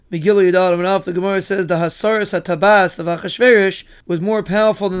Megillah Yudal Aleph, the Gemara says the Hasaras HaTabas of Achashverosh was more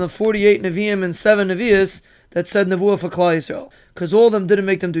powerful than the 48 Nevi'im and 7 Nevi'as that said Nevuah for Klal Yisrael, because all of them didn't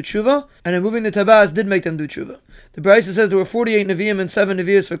make them do tshuva, and removing the Tabas did make them do tshuva. The Brisa says there were 48 Nevi'im and 7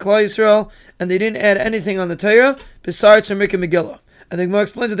 Nevi'as for Klal Yisrael, and they didn't add anything on the Torah besides Tzemrik and Megillah. And the Gemara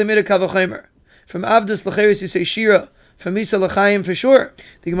explains that they made a Kavachemer. From Avdus L'Cheres you say Shira, from Misa L'Chaim for sure.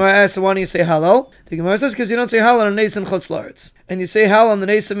 The Gemara asks, so why don't you say Halal? The Gemara says because you don't say Halal on Nes and Chutz La'aretz. And you say Halal on the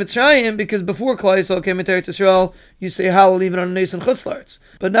Nes of Mitzrayim because before Klal Yisrael came into Eretz Yisrael, you say Halal even on the Nes and Chutz La'aretz,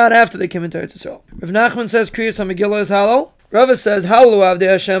 but not after they came into Eretz Yisrael. Rav Nachman says Kriyas HaMegillah is Halal. Rava says Halal Avdei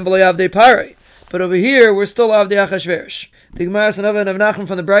Hashem v'lo Avdei Parei. But over here, we're still Avdei Achashverosh. The Gemara asks another Rav Nachman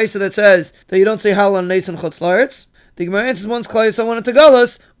from the Brisa that says that you don't say Halal on Nes and Chutz La'aretz. The Gemara answers once Klal Yisrael wanted to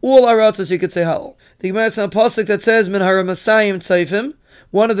Galus, all Aratzos you could say Halal. The Gemara has a pasuk that says Min Haramasayim Tzayfim,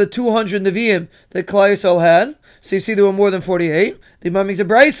 one of the 200 Nevi'im that Klal Yisrael had. So you see there were more than 48. The Gemara makes a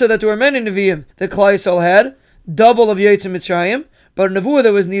brisa that there were many Nevi'im that Klal Yisrael had, double of Yetz and Mitzrayim, but a Nevuah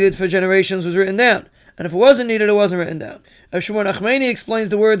that was needed for generations was written down. And if it wasn't needed, it wasn't written down. As Shmuel Achmeni explains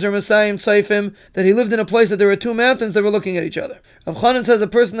the words Ramasayim Tzayfim, that he lived in a place that there were two mountains that were looking at each other. Rav Chanan says a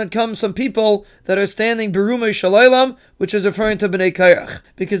person that comes, some people that are standing Berumei Shalaylam, which is referring to Bnei Kairach,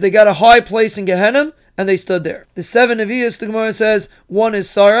 because they got a high place in Gehenna and they stood there. The 7 Nevi'as, the Gemara says, one is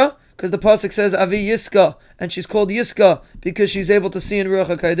Sarah, because the pasuk says Avi Yiska, and she's called Yiska because she's able to see in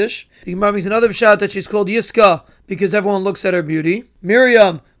Ruach HaKodesh. The Gemara makes another shout that she's called Yiska because everyone looks at her beauty.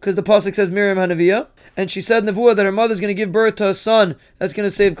 Miriam, because the pasuk says Miriam Hanaviyah, and she said Nevuah that her mother's going to give birth to a son that's going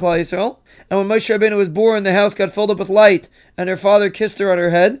to save Klal Yisrael. And when Moshe Rabbeinu was born, the house got filled up with light, and her father kissed her on her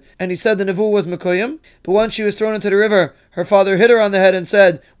head, and he said the Nevuah was Mekoyim. But once she was thrown into the river, her father hit her on the head and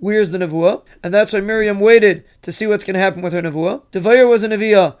said, where's the Nevuah? And that's why Miriam waited to see what's going to happen with her Nevuah. Devayer was a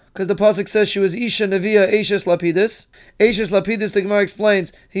Neviah, because the pasuk says she was Isha Neviah Eishes Lapidus. Eishes Lapidus, the Gemara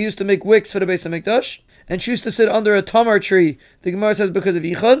explains, he used to make wicks for the Beis HaMikdash, and she used to sit under a tamar tree. The Gemara says because of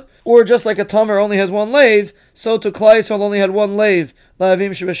Yichud, or just like a tamar only has one lave, so to Klal Yisrael only had one lave,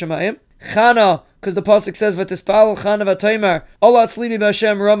 La'avim Shebeshamayim. Chana, because the pasuk says V'tispal Chana V'taymar Olat Slibi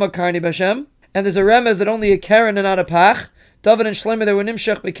B'Hashem Rama Karni B'Hashem, and there's a remez that only a Karen and not a Pach. David and Shlomo that were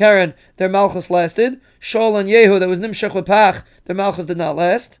Nimshach B'Karen, their Malchus lasted. Shaul and Yehu that was Nimshach B'Pach, their Malchus did not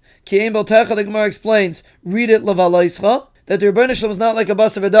last. Ki Ein Beltecha, the Gemara explains, read it L'Valaischa, that the Rebbeinu Shalom is not like a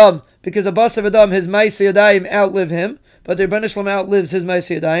Bas of Adam, because a Bas of Adam, his Ma'aseh Yadayim outlive him, but the Rebbeinu Shalom outlives his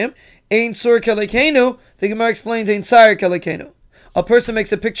Ma'aseh Yadayim. Ein Sur Kelekenu, the Gemara explains, Ein Tsar Kelekenu. A person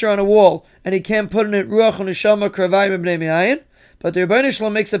makes a picture on a wall, and he can't put in it Ruach Neshama Kravayim B'nei Mi'ayin, but the Rebbeinu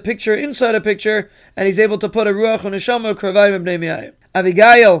Shalom makes a picture inside a picture, and he's able to put a Ruach Neshama Kravayim B'nei Mi'ayin.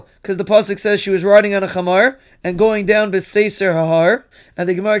 Avigail, because the pasuk says she was riding on a chamar and going down B'Seiser Hahar, and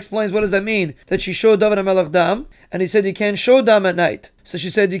the Gemara explains what does that mean? That she showed David HaMelech dam, and he said you can't show dam at night. So she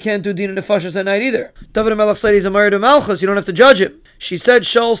said you can't do din nefashos at night either. David HaMelech said he's a Marid Malchus, you don't have to judge him. She said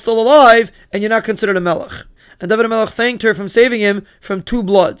Shaul's still alive, and you're not considered a Melech. And David HaMelech thanked her from saving him from 2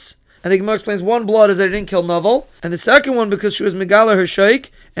 bloods. And the Gemara explains one blood is that he didn't kill Naval, and the second one because she was Megala her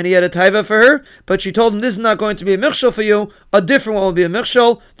sheikh, and he had a taiva for her, but she told him this is not going to be a michshol for you, a different one will be a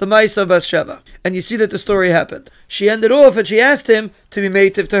michshol, the Ma'isa of Bathsheba. And you see that the story happened. She ended off and she asked him to be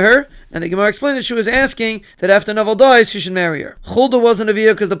mative to her, and the Gemara explained that she was asking that after Naval dies, she should marry her. Chulda wasn't a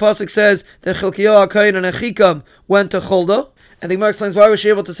via because the pasuk says that Chilkiyahu HaKohen and Achikam went to Chulda, and the Gemara explains why was she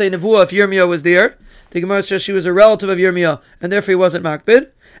able to say Nevuah if Yirmiyah was there. The Gemara says she was a relative of Yirmiyah, and therefore he wasn't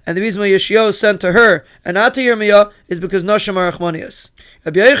makbid. And the reason why Yeshayahu sent to her and not to Yirmiyah is because Nashim are Rachmanias.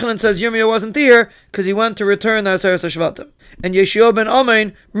 Rabbi Yochanan says Yirmiyah wasn't there because he went to return the Aseres HaShvatim. And Yeshayahu ben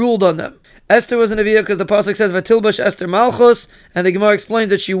Amen ruled on them. Esther was an Aviyah because the pasuk says Vatilbash Esther Malchus, and the Gemara explains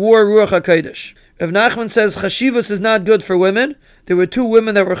that she wore Ruach HaKodesh. Rav Nachman says Chashivus is not good for women. There were 2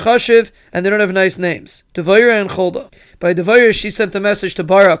 women that were Chashiv, and they don't have nice names. Devaira and Chulda. By Devaira, she sent a message to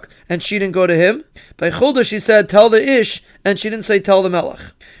Barak, and she didn't go to him. By Chulda, she said, tell the Ish, and she didn't say, tell the Melech.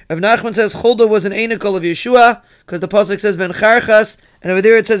 Rav Nachman says Chulda was an Einikol of Yeshua, because the pasuk says Ben Charchas, and over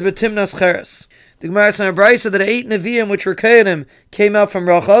there it says Betimnas Cheres. The Gemara says in Brisa that 8 Nevi'im which were Kehanim came out from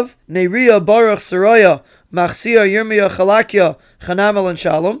Rachav, Neriah, Baruch, Saraya, Machsia, Yirmiyah, Chalakia, Chanamel, and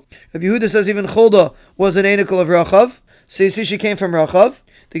Shalom. Rabbi Yehuda says even Chulda was an Einikol of Rachav. So you see she came from Rachav.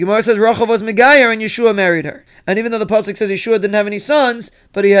 The Gemara says Rachav was Megayer and Yeshua married her. And even though the pasuk says Yeshua didn't have any sons,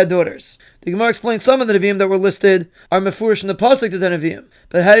 but he had daughters. The Gemara explains some of the Nevi'im that were listed are mefurish in the pasuk to the Nevi'im.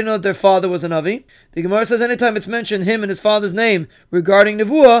 But how do you know that their father was a Navi? The Gemara says anytime it's mentioned him and his father's name regarding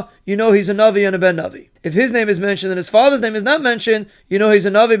Nevuah, you know he's a Navi and a Ben Navi. If his name is mentioned and his father's name is not mentioned, you know he's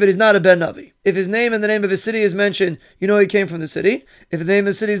a Navi but he's not a Ben Navi. If his name and the name of his city is mentioned, you know he came from the city. If the name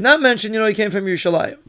of the city is not mentioned, you know he came from Yerushalayim.